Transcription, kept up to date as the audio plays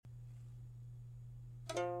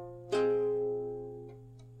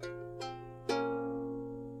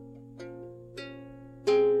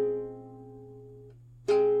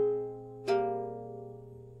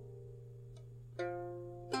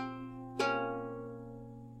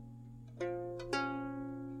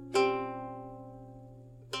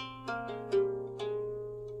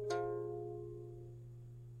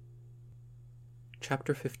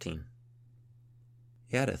Chapter 15.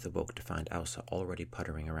 Eadith awoke to find Ausa already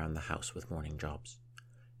puttering around the house with morning jobs.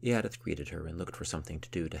 Eadith greeted her and looked for something to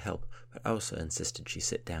do to help, but Ausa insisted she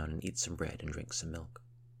sit down and eat some bread and drink some milk.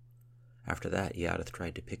 After that, Eadith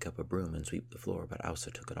tried to pick up a broom and sweep the floor, but Ausa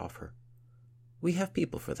took it off her. "We have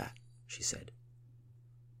people for that," she said.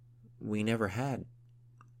 "We never had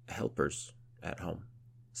helpers at home,"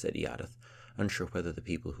 said Eadith, unsure whether the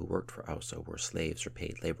people who worked for Ausa were slaves or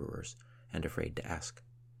paid laborers, and afraid to ask.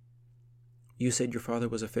 "You said your father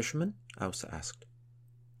was a fisherman?" Ausa asked.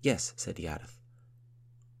 "Yes," said Eadith.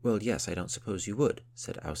 "Well, yes, I don't suppose you would,"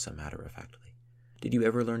 said Ausa matter-of-factly. "Did you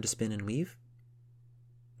ever learn to spin and weave?"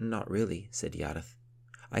 "Not really," said Eadith.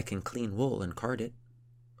 "I can clean wool and card it."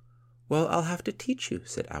 "Well, I'll have to teach you,"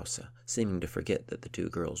 said Ausa, seeming to forget that the two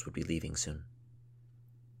girls would be leaving soon.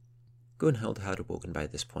 Gunhild had awoken by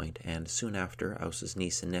this point, and soon after Ausa's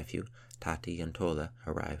niece and nephew, Tati and Tolle,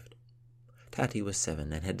 arrived. Tati was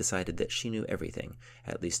 7 and had decided that she knew everything,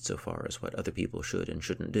 at least so far as what other people should and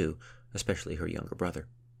shouldn't do, especially her younger brother.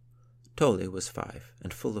 Tolle was 5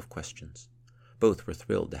 and full of questions. Both were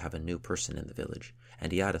thrilled to have a new person in the village,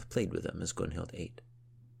 and Eadith played with them as Gunhild ate.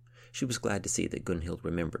 She was glad to see that Gunhild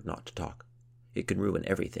remembered not to talk. It could ruin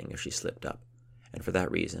everything if she slipped up, and for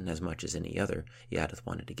that reason, as much as any other, Eadith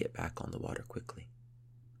wanted to get back on the water quickly.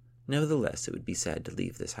 Nevertheless, it would be sad to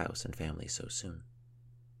leave this house and family so soon.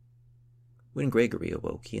 When Gregory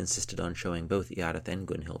awoke, he insisted on showing both Eadith and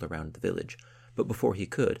Gunhild around the village, but before he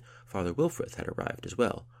could, Father Wilfrith had arrived as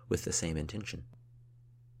well, with the same intention.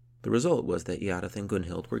 The result was that Eadith and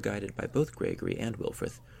Gunhild were guided by both Gregory and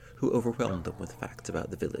Wilfrith, who overwhelmed them with facts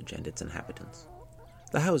about the village and its inhabitants.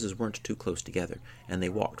 The houses weren't too close together, and they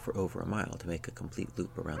walked for over a mile to make a complete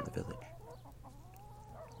loop around the village.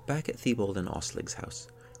 Back at Thibault and Oslig's house,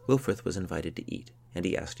 Wilfrith was invited to eat, and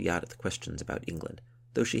he asked Eadith questions about England,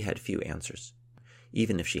 though she had few answers.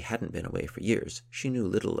 Even if she hadn't been away for years, she knew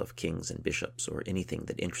little of kings and bishops or anything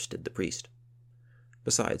that interested the priest.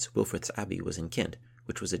 Besides, Wilfrith's abbey was in Kent,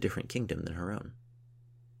 which was a different kingdom than her own.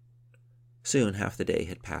 Soon half the day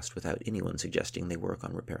had passed without anyone suggesting they work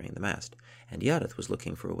on repairing the mast, and Eadith was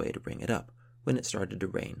looking for a way to bring it up, when it started to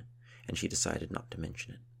rain, and she decided not to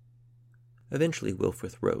mention it. Eventually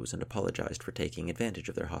Wilfrith rose and apologized for taking advantage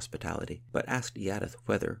of their hospitality, but asked Eadith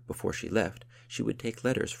whether, before she left, she would take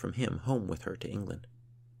letters from him home with her to England.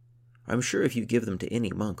 "I'm sure if you give them to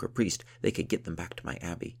any monk or priest, they could get them back to my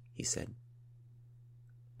abbey," he said.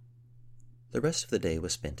 The rest of the day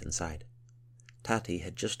was spent inside. Tati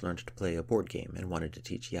had just learned to play a board game and wanted to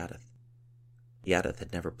teach Eadith. Eadith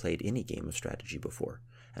had never played any game of strategy before,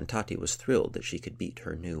 and Tati was thrilled that she could beat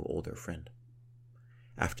her new, older friend.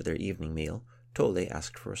 After their evening meal, Tolle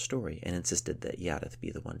asked for a story and insisted that Eadith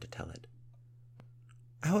be the one to tell it.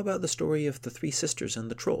 "How about the story of the 3 sisters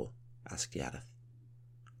and the troll?" asked Eadith.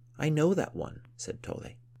 "I know that one," said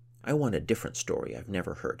Tolle. "I want a different story I've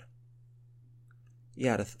never heard."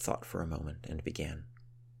 Eadith thought for a moment and began.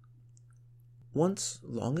 "Once,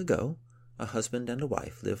 long ago, a husband and a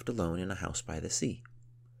wife lived alone in a house by the sea.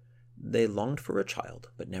 They longed for a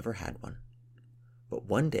child, but never had one. But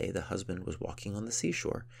one day the husband was walking on the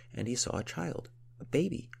seashore, and he saw a child, a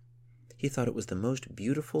baby. He thought it was the most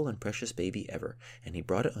beautiful and precious baby ever, and he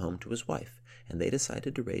brought it home to his wife, and they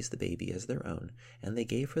decided to raise the baby as their own, and they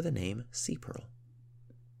gave her the name Sea Pearl.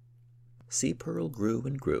 Sea Pearl grew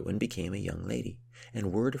and became a young lady,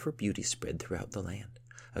 and word of her beauty spread throughout the land,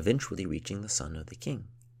 eventually reaching the son of the king.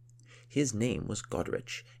 His name was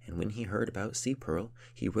Godrich, and when he heard about Sea Pearl,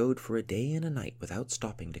 he rode for a day and a night without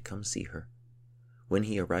stopping to come see her. When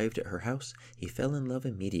he arrived at her house, he fell in love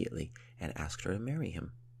immediately and asked her to marry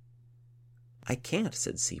him. 'I can't,'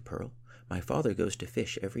 said Sea Pearl. 'My father goes to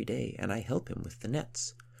fish every day, and I help him with the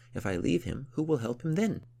nets. If I leave him, who will help him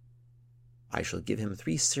then?' 'I shall give him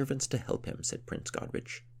 3 servants to help him,' said Prince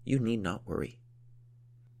Godrich. 'You need not worry.'"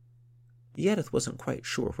 Eadith wasn't quite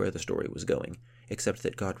sure where the story was going, except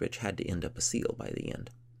that Godrich had to end up a seal by the end.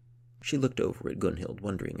 She looked over at Gunhild,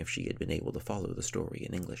 wondering if she had been able to follow the story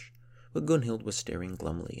in English, but Gunhild was staring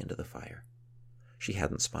glumly into the fire. She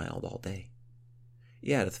hadn't smiled all day.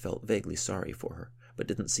 Eadith felt vaguely sorry for her, but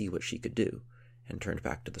didn't see what she could do, and turned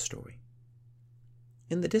back to the story.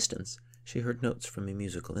 In the distance, she heard notes from a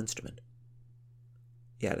musical instrument.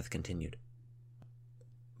 Eadith continued.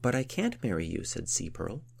 "But I can't marry you," said Sea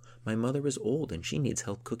Pearl. "My mother is old, and she needs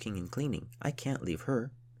help cooking and cleaning. I can't leave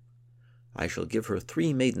her." "I shall give her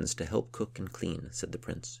 3 maidens to help cook and clean," said the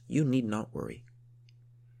prince. "You need not worry."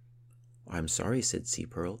 "I'm sorry," said Sea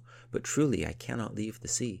Pearl, "but truly I cannot leave the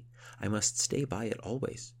sea. I must stay by it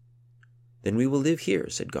always." "Then we will live here,"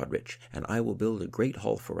 said Godrich, "and I will build a great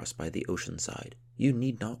hall for us by the ocean side. You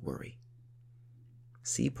need not worry."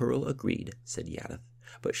 Sea Pearl agreed, said Yadath,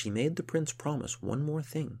 but she made the prince promise one more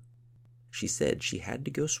thing. She said she had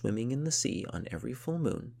to go swimming in the sea on every full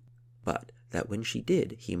moon, but that when she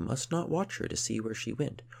did, he must not watch her to see where she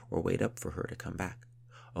went, or wait up for her to come back.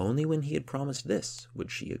 Only when he had promised this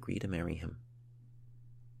would she agree to marry him.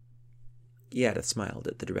 Yadath smiled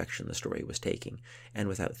at the direction the story was taking, and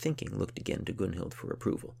without thinking looked again to Gunnhild for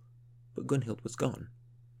approval. But Gunnhild was gone.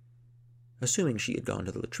 Assuming she had gone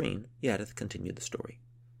to the latrine, Yadath continued the story.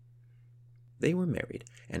 They were married,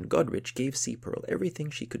 and Godrich gave Sea Pearl everything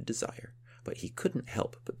she could desire, but he couldn't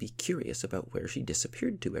help but be curious about where she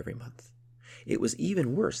disappeared to every month. It was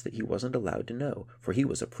even worse that he wasn't allowed to know, for he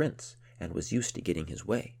was a prince, and was used to getting his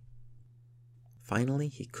way. Finally,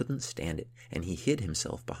 he couldn't stand it, and he hid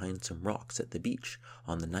himself behind some rocks at the beach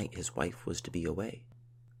on the night his wife was to be away.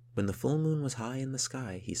 When the full moon was high in the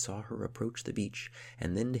sky, he saw her approach the beach,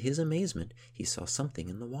 and then to his amazement, he saw something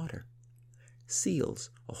in the water. Seals,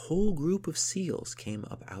 a whole group of seals, came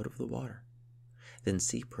up out of the water. Then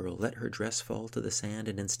Sea Pearl let her dress fall to the sand,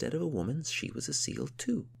 and instead of a woman, she was a seal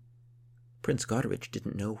too. Prince Godrich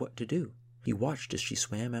didn't know what to do. He watched as she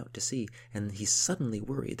swam out to sea, and he suddenly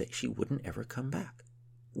worried that she wouldn't ever come back.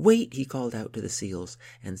 "Wait!" he called out to the seals,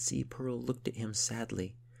 and Sea Pearl looked at him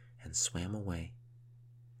sadly and swam away.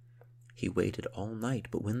 He waited all night,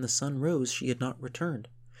 but when the sun rose she had not returned.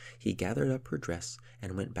 He gathered up her dress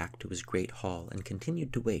and went back to his great hall and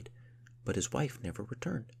continued to wait, but his wife never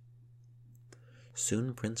returned.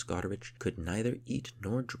 Soon Prince Godrich could neither eat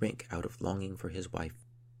nor drink out of longing for his wife.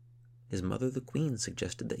 His mother the queen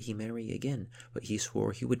suggested that he marry again, but he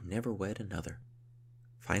swore he would never wed another.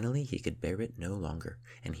 Finally he could bear it no longer,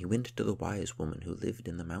 and he went to the wise woman who lived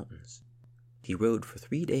in the mountains. He rode for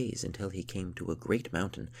 3 days until he came to a great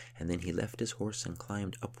mountain, and then he left his horse and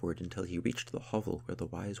climbed upward until he reached the hovel where the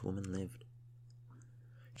wise woman lived.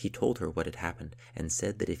 He told her what had happened, and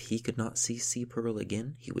said that if he could not see Sea Pearl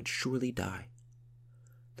again, he would surely die.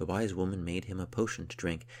 The wise woman made him a potion to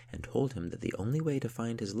drink, and told him that the only way to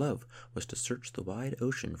find his love was to search the wide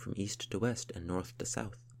ocean from east to west and north to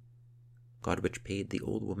south. Godrich paid the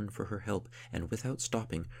old woman for her help, and without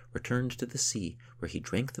stopping, returned to the sea, where he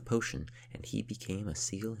drank the potion, and he became a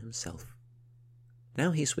seal himself. Now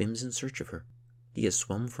he swims in search of her. He has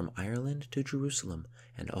swum from Ireland to Jerusalem,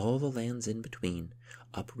 and all the lands in between,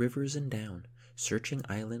 up rivers and down, searching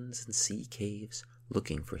islands and sea caves,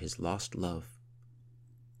 looking for his lost love.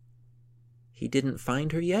 "He didn't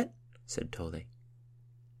find her yet?" said Tolle.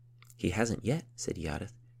 "He hasn't yet," said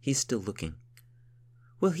Yadath. "He's still looking."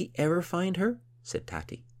 "Will he ever find her?" said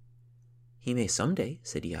Tati. "He may some day,"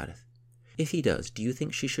 said Yadath. "If he does, do you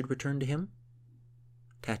think she should return to him?"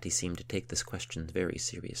 Tati seemed to take this question very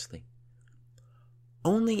seriously.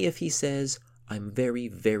 "Only if he says, 'I'm very,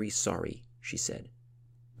 very sorry,'" she said.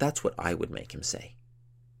 "That's what I would make him say."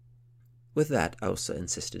 With that, Ausa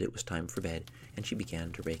insisted it was time for bed, and she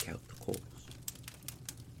began to rake out the coals.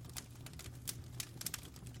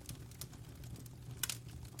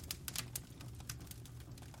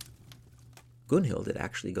 Gunnhild had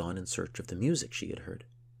actually gone in search of the music she had heard.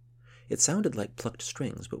 It sounded like plucked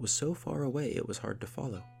strings, but was so far away it was hard to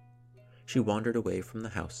follow. She wandered away from the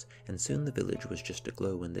house, and soon the village was just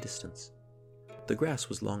aglow in the distance. The grass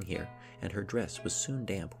was long here, and her dress was soon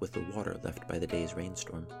damp with the water left by the day's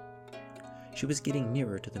rainstorm. She was getting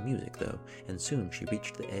nearer to the music, though, and soon she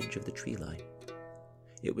reached the edge of the tree line.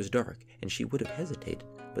 It was dark, and she would have hesitated,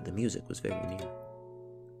 but the music was very near.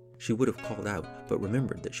 She would have called out, but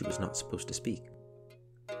remembered that she was not supposed to speak.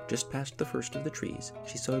 Just past the first of the trees,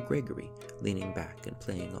 she saw Gregory leaning back and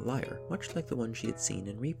playing a lyre, much like the one she had seen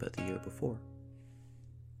in Ripa the year before.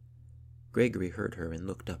 Gregory heard her and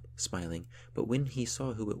looked up, smiling, but when he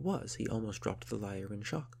saw who it was, he almost dropped the lyre in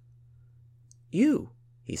shock. "You,"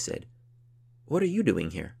 he said. "What are you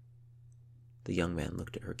doing here?" The young man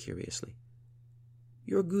looked at her curiously.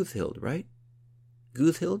 "You're Guthhild, right?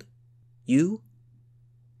 Guthhild? You?"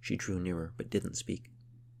 She drew nearer, but didn't speak.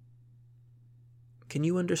 "Can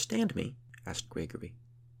you understand me?" asked Gregory.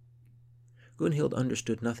 Gunnhild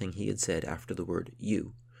understood nothing he had said after the word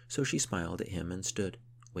 "you," so she smiled at him and stood,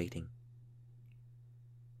 waiting.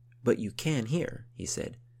 "But you can hear," he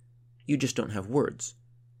said. "You just don't have words.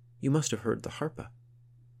 You must have heard the harpa."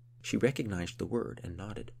 She recognized the word and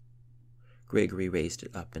nodded. Gregory raised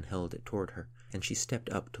it up and held it toward her, and she stepped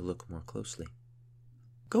up to look more closely.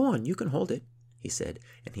 "Go on, you can hold it," he said,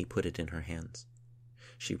 and he put it in her hands.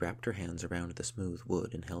 She wrapped her hands around the smooth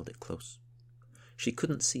wood and held it close. She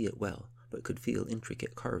couldn't see it well, but could feel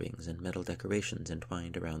intricate carvings and metal decorations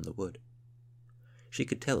entwined around the wood. She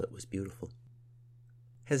could tell it was beautiful.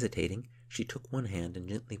 Hesitating, she took one hand and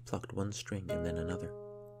gently plucked one string and then another.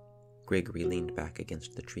 Gregory leaned back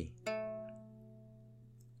against the tree.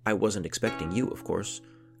 I wasn't expecting you, of course.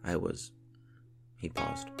 He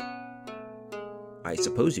paused. I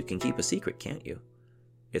suppose you can keep a secret, can't you?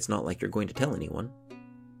 It's not like you're going to tell anyone.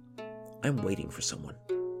 I'm waiting for someone.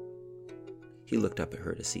 He looked up at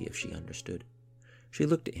her to see if she understood. She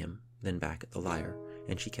looked at him, then back at the lyre,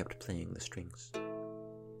 and she kept playing the strings.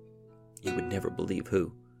 You would never believe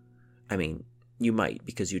who. I mean, you might,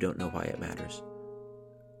 because you don't know why it matters.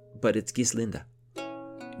 But it's Gislinde,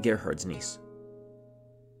 Gerhard's niece.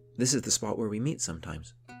 This is the spot where we meet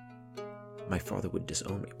sometimes. My father would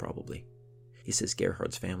disown me, probably. He says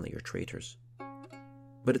Gerhard's family are traitors.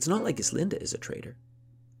 But it's not like Gislinde is a traitor.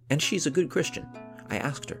 And she's a good Christian. I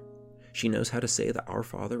asked her. She knows how to say the Our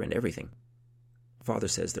Father and everything. Father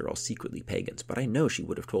says they're all secretly pagans, but I know she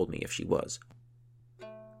would have told me if she was.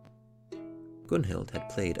 Gunhild had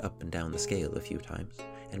played up and down the scale a few times,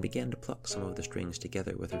 and began to pluck some of the strings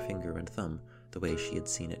together with her finger and thumb, the way she had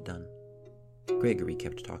seen it done. Gregory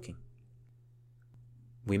kept talking.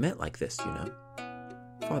 We met like this, you know.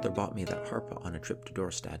 Father bought me that harpa on a trip to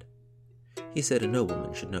Dorstad. He said a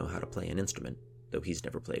nobleman should know how to play an instrument, though he's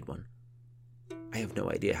never played one. I have no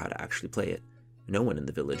idea how to actually play it. No one in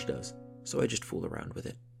the village does, so I just fool around with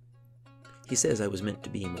it. He says I was meant to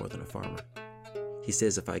be more than a farmer. He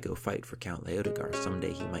says if I go fight for Count Leodegar,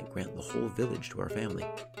 someday he might grant the whole village to our family.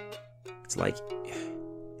 It's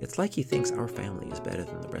like he thinks our family is better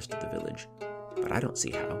than the rest of the village, but I don't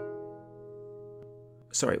see how.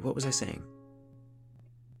 Sorry, what was I saying?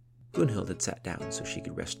 Gunhild had sat down so she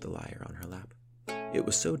could rest the lyre on her lap. It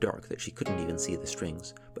was so dark that she couldn't even see the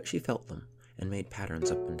strings, but she felt them and made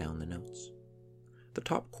patterns up and down the notes. The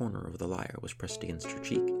top corner of the lyre was pressed against her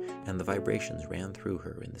cheek, and the vibrations ran through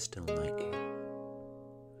her in the still night air.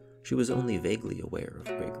 She was only vaguely aware of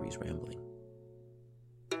Gregory's rambling.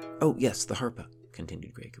 Oh, yes, the harpa,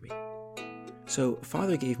 continued Gregory. So,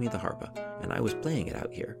 Father gave me the harpa, and I was playing it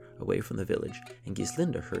out here, away from the village, and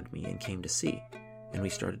Gislinde heard me and came to see, and we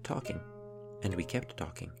started talking, and we kept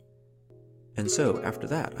talking. And so, after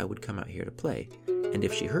that, I would come out here to play, and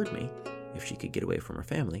if she heard me, if she could get away from her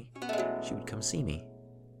family, she would come see me.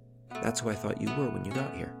 That's who I thought you were when you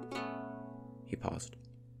got here. He paused.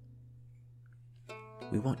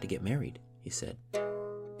 We want to get married, he said,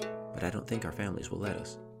 but I don't think our families will let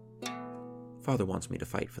us. Father wants me to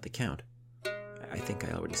fight for the Count. I think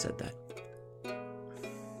I already said that.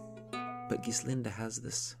 But Gislinde has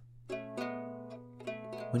this.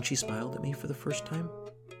 When she smiled at me for the first time,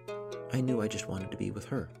 I knew I just wanted to be with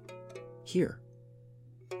her. Here.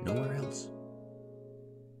 Nowhere else.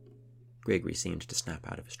 Gregory seemed to snap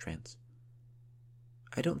out of his trance.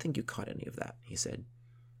 I don't think you caught any of that, he said,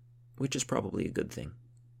 which is probably a good thing.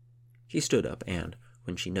 He stood up and,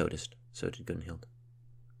 when she noticed, so did Gunhild.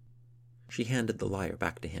 She handed the lyre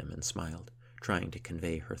back to him and smiled, trying to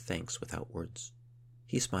convey her thanks without words.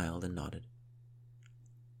 He smiled and nodded.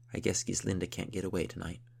 I guess Gislinde can't get away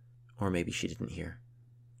tonight, or maybe she didn't hear.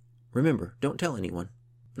 Remember, don't tell anyone.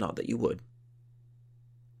 Not that you would.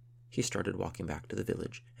 He started walking back to the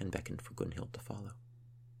village and beckoned for Gunhild to follow.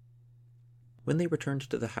 When they returned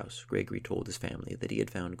to the house, Gregory told his family that he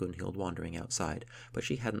had found Gunhild wandering outside, but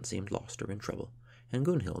she hadn't seemed lost or in trouble, and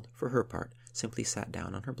Gunhild, for her part, simply sat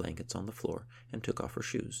down on her blankets on the floor and took off her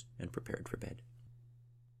shoes and prepared for bed.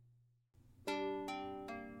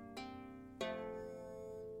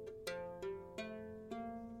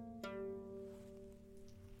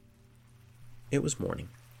 It was morning.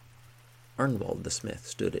 Arnwald the smith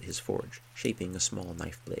stood at his forge, shaping a small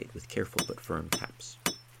knife blade with careful but firm taps.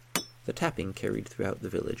 The tapping carried throughout the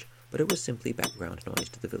village, but it was simply background noise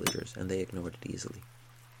to the villagers, and they ignored it easily.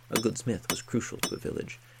 A good smith was crucial to a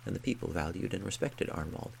village, and the people valued and respected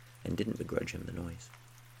Arnwald, and didn't begrudge him the noise.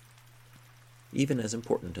 Even as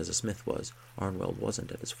important as a smith was, Arnwald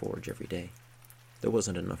wasn't at his forge every day. There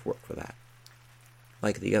wasn't enough work for that.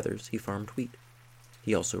 Like the others, he farmed wheat.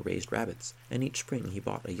 He also raised rabbits, and each spring he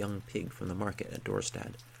bought a young pig from the market at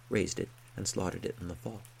Dorstad, raised it, and slaughtered it in the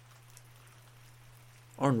fall.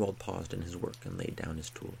 Arnwald paused in his work and laid down his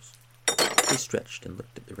tools. He stretched and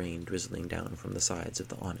looked at the rain drizzling down from the sides of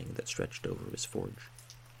the awning that stretched over his forge.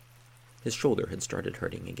 His shoulder had started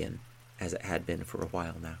hurting again, as it had been for a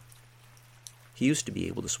while now. He used to be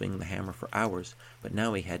able to swing the hammer for hours, but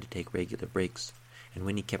now he had to take regular breaks, and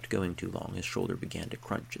when he kept going too long, his shoulder began to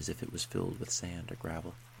crunch as if it was filled with sand or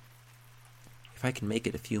gravel. If I can make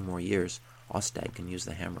it a few more years, Ostag can use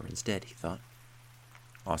the hammer instead, he thought.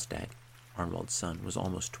 Ostag, Arnwald's son, was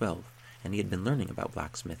almost 12, and he had been learning about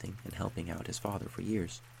blacksmithing and helping out his father for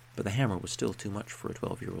years, but the hammer was still too much for a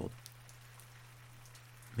 12-year-old.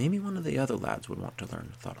 Maybe one of the other lads would want to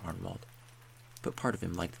learn, thought Arnwald. but part of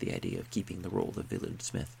him liked the idea of keeping the role of village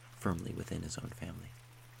smith firmly within his own family.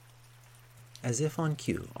 As if on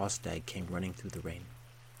cue, Ostag came running through the rain.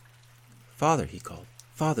 "Father," he called.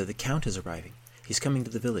 "Father, the Count is arriving. He's coming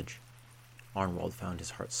to the village." Arnwald found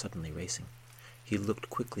his heart suddenly racing. He looked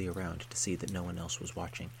quickly around to see that no one else was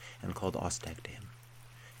watching, and called Ostag to him.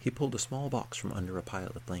 He pulled a small box from under a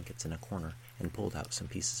pile of blankets in a corner and pulled out some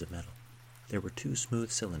pieces of metal. There were 2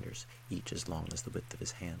 smooth cylinders, each as long as the width of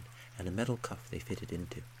his hand, and a metal cuff they fitted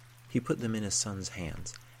into. He put them in his son's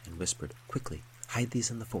hands and whispered, "Quickly, hide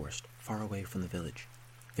these in the forest, far away from the village.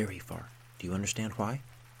 Very far. Do you understand why?"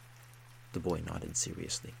 The boy nodded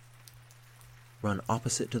seriously. "Run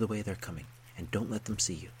opposite to the way they're coming, and don't let them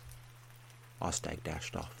see you." Ostag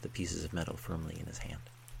dashed off, the pieces of metal firmly in his hand.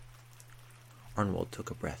 Arnwald took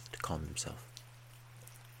a breath to calm himself.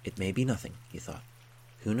 "It may be nothing," he thought.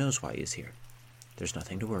 "Who knows why he is here? There's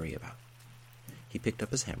nothing to worry about." He picked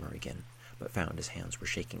up his hammer again, but found his hands were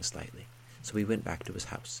shaking slightly, so he went back to his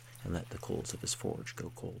house and let the coals of his forge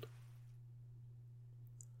go cold.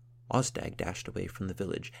 Ostag dashed away from the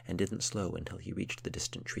village and didn't slow until he reached the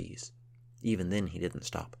distant trees. Even then he didn't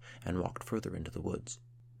stop, and walked further into the woods.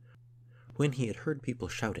 When he had heard people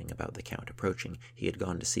shouting about the Count approaching, he had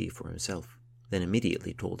gone to see for himself, then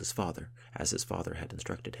immediately told his father, as his father had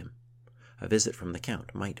instructed him. A visit from the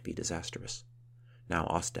Count might be disastrous. Now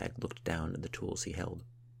Ostag looked down at the tools he held.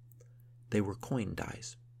 They were coin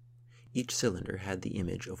dies. Each cylinder had the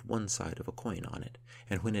image of one side of a coin on it,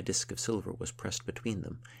 and when a disc of silver was pressed between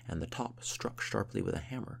them, and the top struck sharply with a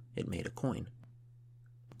hammer, it made a coin.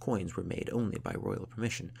 Coins were made only by royal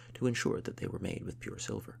permission to ensure that they were made with pure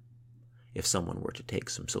silver. If someone were to take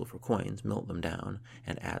some silver coins, melt them down,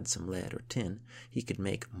 and add some lead or tin, he could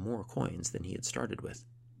make more coins than he had started with.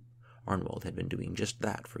 Arnwald had been doing just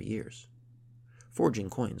that for years. Forging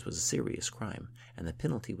coins was a serious crime, and the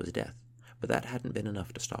penalty was death, but that hadn't been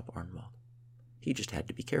enough to stop Arnwald. He just had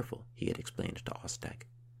to be careful, he had explained to Ostag.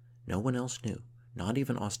 No one else knew, not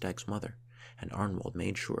even Ostag's mother, and Arnwald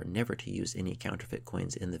made sure never to use any counterfeit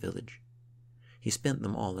coins in the village. He spent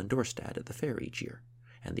them all in Dorstad at the fair each year,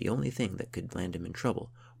 and the only thing that could land him in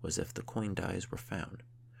trouble was if the coin dies were found,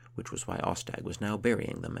 which was why Ostag was now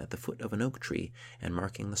burying them at the foot of an oak tree and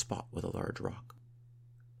marking the spot with a large rock.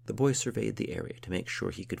 The boy surveyed the area to make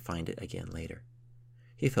sure he could find it again later.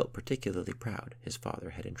 He felt particularly proud his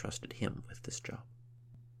father had entrusted him with this job.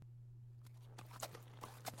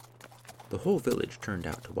 The whole village turned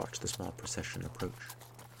out to watch the small procession approach.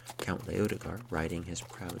 Count Leodegar, riding his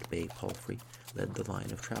proud bay palfrey, led the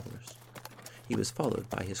line of travelers. He was followed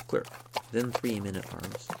by his clerk, then 3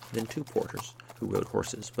 men-at-arms, then 2 porters, who rode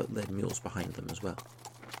horses but led mules behind them as well.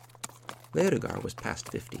 Leodegar was past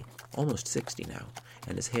 50, almost 60 now,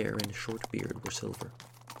 and his hair and short beard were silver.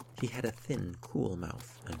 He had a thin, cruel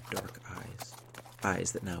mouth and dark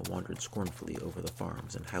eyes that now wandered scornfully over the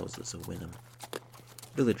farms and houses of Wynnum.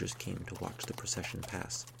 Villagers came to watch the procession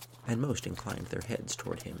pass, and most inclined their heads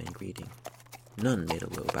toward him in greeting. None made a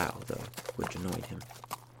low bow, though, which annoyed him.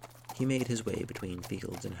 He made his way between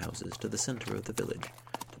fields and houses to the center of the village,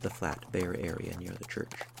 to the flat, bare area near the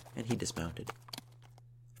church, and he dismounted.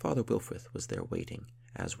 Father Wilfrith was there waiting,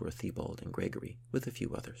 as were Thibault and Gregory, with a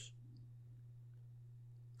few others.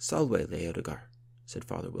 "Salve, Leodegar," said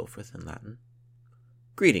Father Wilfrith in Latin.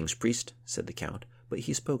 "Greetings, priest," said the Count, but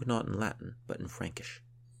he spoke not in Latin, but in Frankish.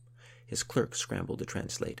 His clerk scrambled to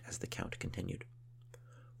translate as the Count continued.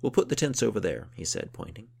 "We'll put the tents over there," he said,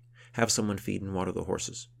 pointing. "Have someone feed and water the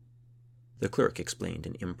horses." The clerk explained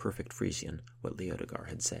in imperfect Frisian what Leodegar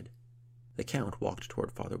had said. The Count walked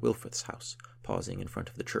toward Father Wilfrith's house, pausing in front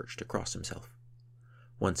of the church to cross himself.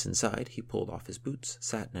 Once inside, he pulled off his boots,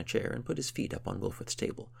 sat in a chair, and put his feet up on Wilfrith's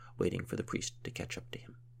table, waiting for the priest to catch up to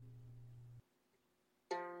him.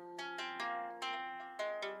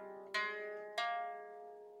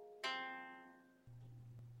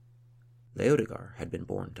 Leodegar had been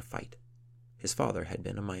born to fight. His father had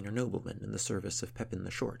been a minor nobleman in the service of Pepin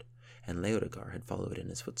the Short, and Leodegar had followed in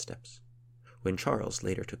his footsteps. When Charles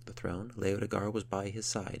later took the throne, Leodegar was by his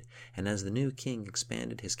side, and as the new king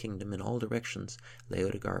expanded his kingdom in all directions,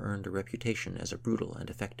 Leodegar earned a reputation as a brutal and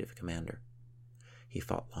effective commander. He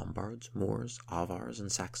fought Lombards, Moors, Avars,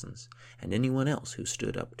 and Saxons, and anyone else who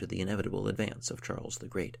stood up to the inevitable advance of Charles the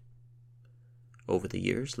Great. Over the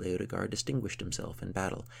years, Leodegar distinguished himself in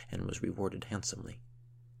battle and was rewarded handsomely.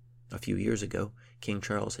 A few years ago, King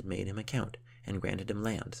Charles had made him a count and granted him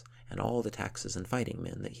lands and all the taxes and fighting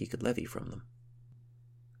men that he could levy from them.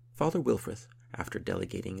 Father Wilfrith, after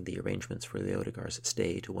delegating the arrangements for Leodegar's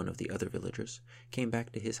stay to one of the other villagers, came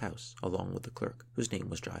back to his house along with the clerk, whose name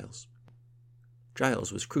was Giles.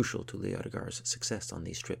 Giles was crucial to Leodegar's success on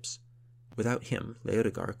these trips. Without him,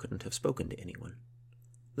 Leodegar couldn't have spoken to anyone.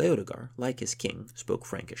 Leodegar, like his king, spoke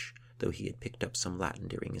Frankish, though he had picked up some Latin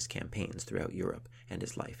during his campaigns throughout Europe and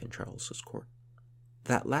his life in Charles's court.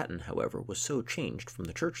 That Latin, however, was so changed from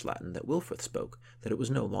the Church Latin that Wilfrith spoke that it was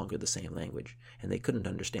no longer the same language, and they couldn't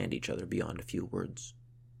understand each other beyond a few words.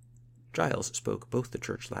 Giles spoke both the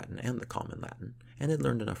Church Latin and the Common Latin, and had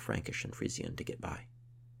learned enough Frankish and Frisian to get by.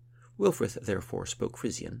 Wilfrith therefore spoke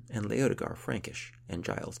Frisian, and Leodegar Frankish, and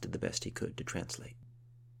Giles did the best he could to translate.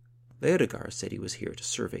 Leodegar said he was here to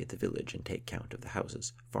survey the village and take count of the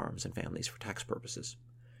houses, farms, and families for tax purposes.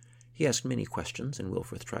 He asked many questions, and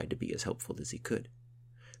Wilfrith tried to be as helpful as he could.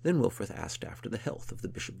 Then Wilfrith asked after the health of the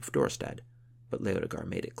Bishop of Dorstad, but Leodegar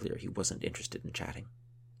made it clear he wasn't interested in chatting.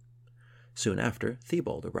 Soon after,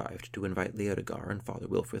 Thibauld arrived to invite Leodegar and Father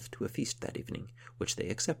Wilfrith to a feast that evening, which they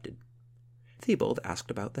accepted. Thibauld asked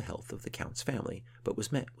about the health of the Count's family, but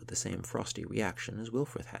was met with the same frosty reaction as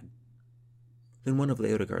Wilfrith had. Then one of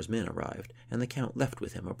Leodegar's men arrived, and the Count left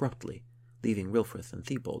with him abruptly, leaving Wilfrith and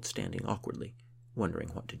Thibauld standing awkwardly, wondering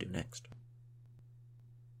what to do next.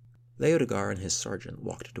 Leodegar and his sergeant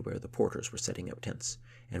walked to where the porters were setting up tents,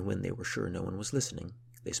 and when they were sure no one was listening,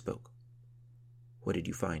 they spoke. "What did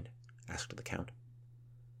you find?" asked the Count.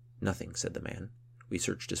 "Nothing," said the man. "We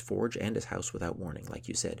searched his forge and his house without warning, like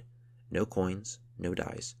you said. No coins, no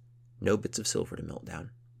dies, no bits of silver to melt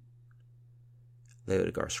down."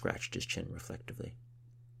 Leodegar scratched his chin reflectively.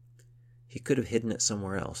 "He could have hidden it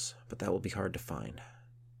somewhere else, but that will be hard to find.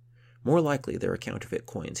 More likely there are counterfeit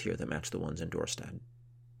coins here that match the ones in Dorstad."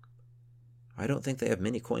 "I don't think they have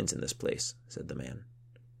many coins in this place," said the man.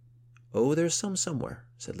 "Oh, there's some somewhere,"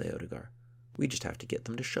 said Leodegar. "We just have to get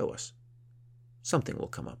them to show us. Something will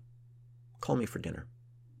come up. Call me for dinner."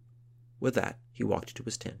 With that, he walked to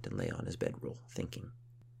his tent and lay on his bedroll, thinking.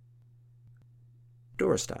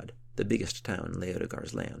 Dorstad, the biggest town in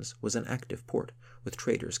Leodegar's lands, was an active port, with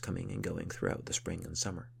traders coming and going throughout the spring and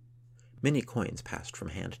summer. Many coins passed from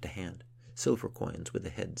hand to hand, silver coins with the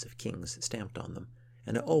heads of kings stamped on them,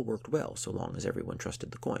 and it all worked well so long as everyone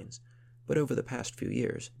trusted the coins. But over the past few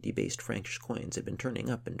years, debased Frankish coins had been turning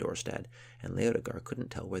up in Dorstad, and Leodegar couldn't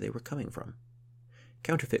tell where they were coming from.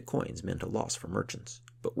 Counterfeit coins meant a loss for merchants,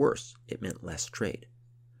 but worse, it meant less trade.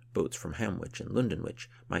 Boats from Hamwich and Lundenwich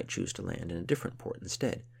might choose to land in a different port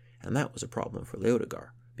instead, and that was a problem for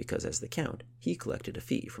Leodegar, because as the Count, he collected a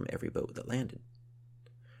fee from every boat that landed.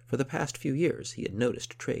 For the past few years, he had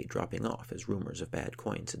noticed trade dropping off as rumors of bad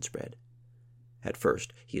coins had spread. At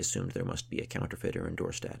first, he assumed there must be a counterfeiter in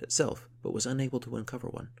Dorstad itself, but was unable to uncover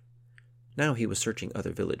one. Now he was searching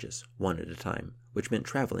other villages, one at a time, which meant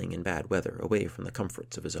traveling in bad weather away from the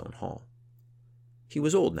comforts of his own hall. He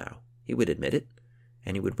was old now, he would admit it,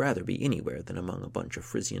 and he would rather be anywhere than among a bunch of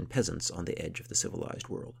Frisian peasants on the edge of the civilized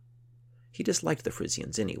world. He disliked the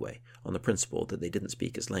Frisians anyway, on the principle that they didn't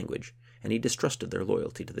speak his language, and he distrusted their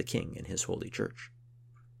loyalty to the king and his holy church.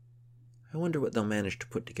 "I wonder what they'll manage to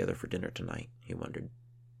put together for dinner tonight," he wondered.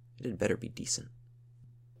 "It had better be decent."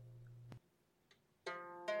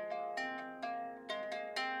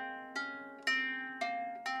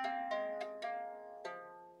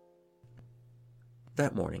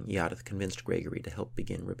 That morning, Eadith convinced Gregory to help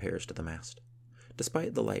begin repairs to the mast.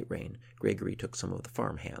 Despite the light rain, Gregory took some of the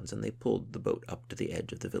farm hands, and they pulled the boat up to the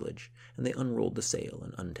edge of the village, and they unrolled the sail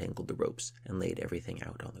and untangled the ropes, and laid everything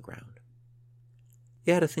out on the ground.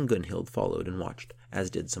 Eadith and Gunhild followed and watched, as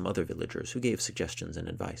did some other villagers who gave suggestions and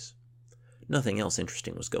advice. Nothing else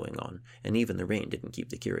interesting was going on, and even the rain didn't keep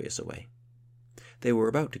the curious away. They were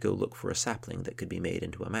about to go look for a sapling that could be made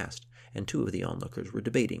into a mast, and two of the onlookers were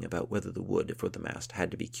debating about whether the wood for the mast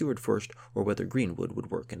had to be cured first or whether green wood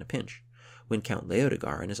would work in a pinch, when Count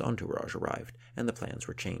Leodegar and his entourage arrived, and the plans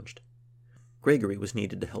were changed. Gregory was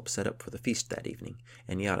needed to help set up for the feast that evening,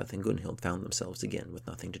 and Eadith and Gunhild found themselves again with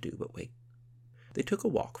nothing to do but wait. They took a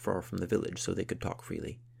walk far from the village so they could talk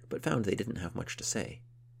freely, but found they didn't have much to say.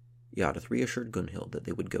 Eadith reassured Gunhild that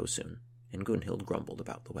they would go soon, and Gunhild grumbled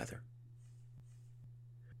about the weather.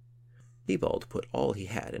 Thibauld put all he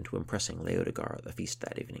had into impressing Leodegar at the feast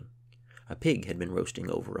that evening. A pig had been roasting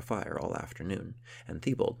over a fire all afternoon, and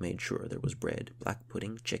Thibauld made sure there was bread, black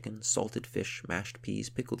pudding, chicken, salted fish, mashed peas,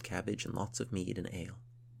 pickled cabbage, and lots of mead and ale.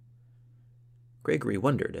 Gregory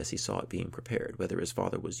wondered as he saw it being prepared whether his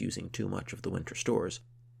father was using too much of the winter stores,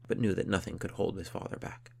 but knew that nothing could hold his father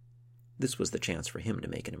back. This was the chance for him to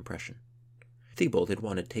make an impression. Thibauld had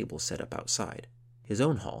wanted tables set up outside. His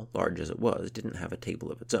own hall, large as it was, didn't have a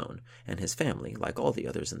table of its own, and his family, like all the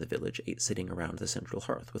others in the village, ate sitting around the central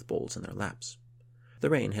hearth with bowls in their laps. The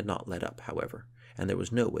rain had not let up, however, and there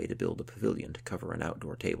was no way to build a pavilion to cover an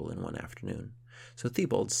outdoor table in one afternoon, so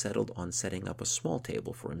Thibault settled on setting up a small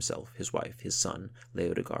table for himself, his wife, his son,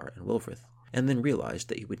 Leodegar, and Wilfrith, and then realized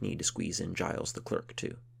that he would need to squeeze in Giles the clerk,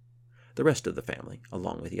 too. The rest of the family,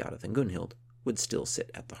 along with Jareth and Gunhild, would still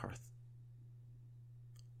sit at the hearth.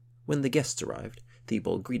 When the guests arrived,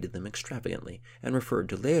 Thibault greeted them extravagantly, and referred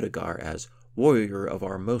to Leodegar as warrior of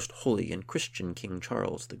our most holy and Christian King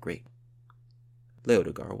Charles the Great.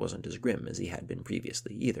 Leodegar wasn't as grim as he had been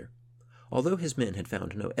previously, either. Although his men had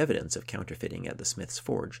found no evidence of counterfeiting at the smith's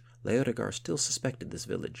forge, Leodegar still suspected this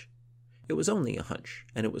village. It was only a hunch,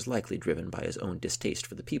 and it was likely driven by his own distaste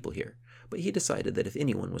for the people here, but he decided that if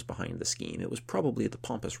anyone was behind the scheme, it was probably the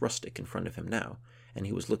pompous rustic in front of him now, and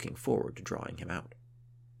he was looking forward to drawing him out.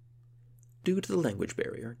 Due to the language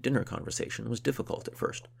barrier, dinner conversation was difficult at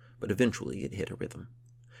first, but eventually it hit a rhythm.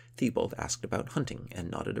 Thibault asked about hunting,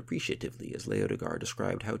 and nodded appreciatively as Leodegar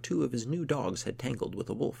described how 2 of his new dogs had tangled with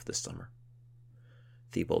a wolf this summer.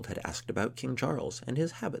 Thibault had asked about King Charles and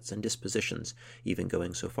his habits and dispositions, even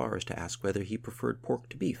going so far as to ask whether he preferred pork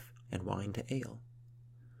to beef and wine to ale.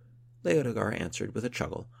 Leodegar answered with a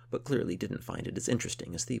chuckle, but clearly didn't find it as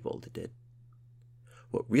interesting as Thibault did.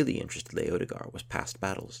 What really interested Leodegar was past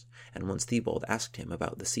battles, and once Thibault asked him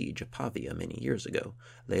about the siege of Pavia many years ago,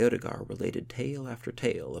 Leodegar related tale after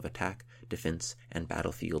tale of attack, defense, and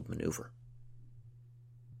battlefield maneuver.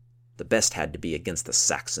 "The best had to be against the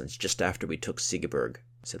Saxons just after we took Sigeberg,"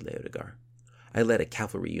 said Leodegar. "I led a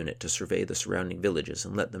cavalry unit to survey the surrounding villages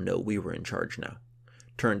and let them know we were in charge now.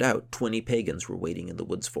 Turned out 20 pagans were waiting in the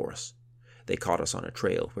woods for us. They caught us on a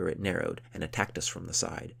trail where it narrowed and attacked us from the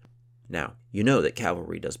side. Now, you know that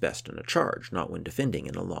cavalry does best in a charge, not when defending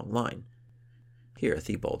in a long line." Here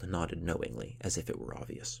Thibault nodded knowingly, as if it were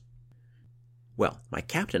obvious. "Well, my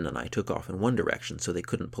captain and I took off in one direction so they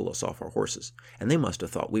couldn't pull us off our horses, and they must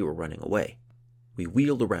have thought we were running away. We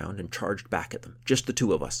wheeled around and charged back at them, just the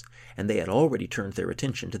 2 of us, and they had already turned their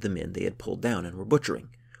attention to the men they had pulled down and were butchering.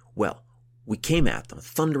 Well, we came at them,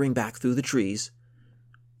 thundering back through the trees."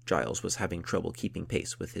 Giles was having trouble keeping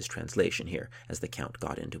pace with his translation here as the Count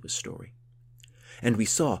got into his story. "And we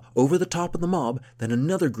saw, over the top of the mob, that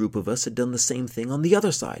another group of us had done the same thing on the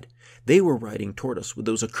other side. They were riding toward us with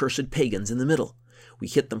those accursed pagans in the middle. We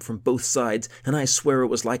hit them from both sides, and I swear it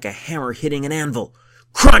was like a hammer hitting an anvil.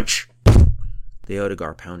 Crunch!"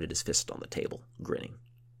 Leodegar pounded his fist on the table, grinning.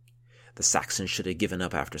 "The Saxons should have given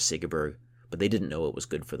up after Sigeberg, but they didn't know it was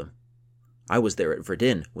good for them. I was there at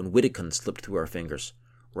Verdun when Witteken slipped through our fingers,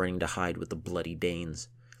 running to hide with the bloody Danes,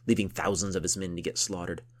 leaving thousands of his men to get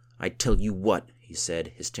slaughtered. I tell you what," he said,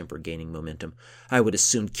 his temper gaining momentum, "I would as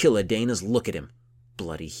soon kill a Dane as look at him.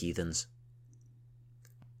 Bloody heathens."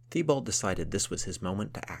 Thibault decided this was his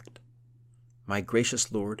moment to act. "My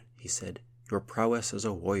gracious lord," he said, "your prowess as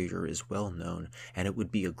a warrior is well known, and it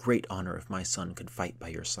would be a great honor if my son could fight by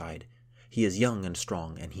your side. He is young and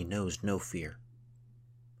strong, and he knows no fear."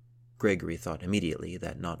 Gregory thought immediately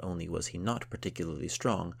that not only was he not particularly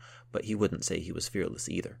strong, but he wouldn't say he was fearless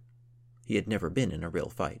either. He had never been in a real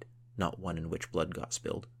fight, not one in which blood got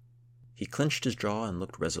spilled. He clenched his jaw and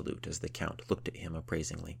looked resolute as the Count looked at him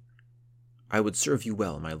appraisingly. "I would serve you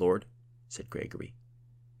well, my lord," said Gregory.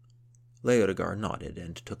 Leodegar nodded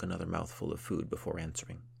and took another mouthful of food before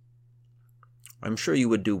answering. "I'm sure you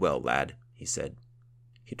would do well, lad," he said.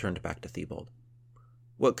 He turned back to Thibault.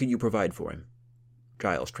 "What could you provide for him?"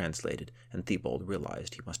 Giles translated, and Thibault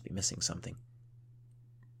realized he must be missing something.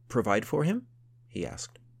 "Provide for him?" he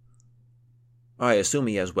asked. "I assume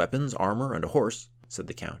he has weapons, armor, and a horse," said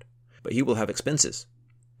the Count, "but he will have expenses.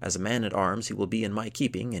 As a man-at-arms he will be in my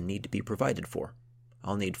keeping and need to be provided for.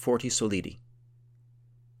 I'll need 40 solidi."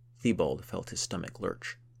 Thibault felt his stomach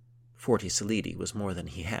lurch. 40 solidi was more than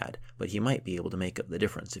he had, but he might be able to make up the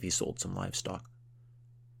difference if he sold some livestock.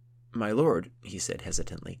 "My lord," he said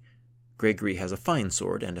hesitantly, "Gregory has a fine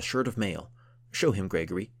sword and a shirt of mail. Show him,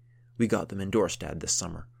 Gregory. We got them in Dorstad this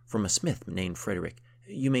summer, from a smith named Frederick.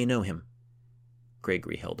 You may know him."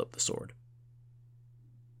 Gregory held up the sword.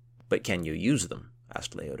 "But can you use them?"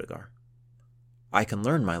 asked Leodegar. "I can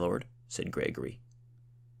learn, my lord," said Gregory.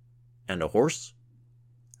 "And a horse?"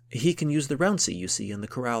 "He can use the rouncy you see in the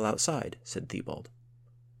corral outside," said Thibault.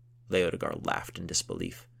 Leodegar laughed in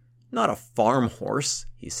disbelief. "Not a farm horse,"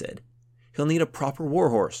 he said. "He'll need a proper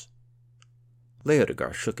war horse."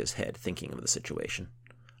 Leodegar shook his head, thinking of the situation.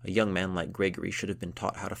 A young man like Gregory should have been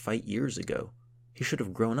taught how to fight years ago. He should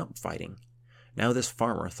have grown up fighting. Now this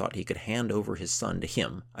farmer thought he could hand over his son to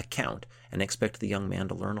him, a count, and expect the young man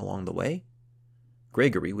to learn along the way?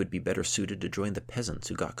 Gregory would be better suited to join the peasants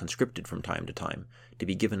who got conscripted from time to time, to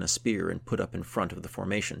be given a spear and put up in front of the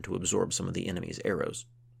formation to absorb some of the enemy's arrows.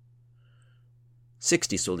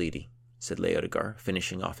 60 solidi, said Leodegar,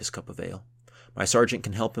 finishing off his cup of ale. My sergeant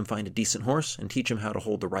can help him find a decent horse and teach him how to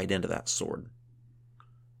hold the right end of that sword.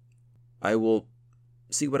 I will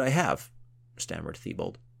see what I have, stammered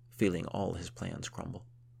Thibault, feeling all his plans crumble.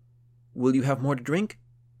 Will you have more to drink?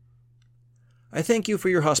 I thank you for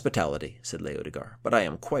your hospitality, said Leodegar, but I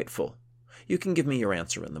am quite full. You can give me your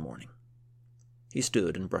answer in the morning. He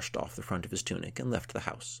stood and brushed off the front of his tunic and left the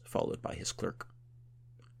house, followed by his clerk.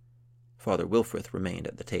 Father Wilfrith remained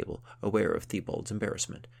at the table, aware of Thibault's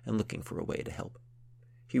embarrassment and looking for a way to help.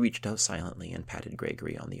 He reached out silently and patted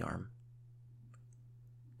Gregory on the arm.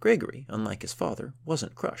 Gregory, unlike his father,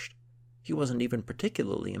 wasn't crushed. He wasn't even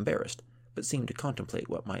particularly embarrassed, but seemed to contemplate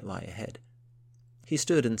what might lie ahead. He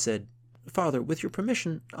stood and said, Father, with your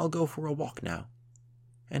permission, I'll go for a walk now.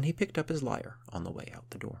 And he picked up his lyre on the way out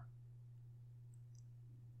the door.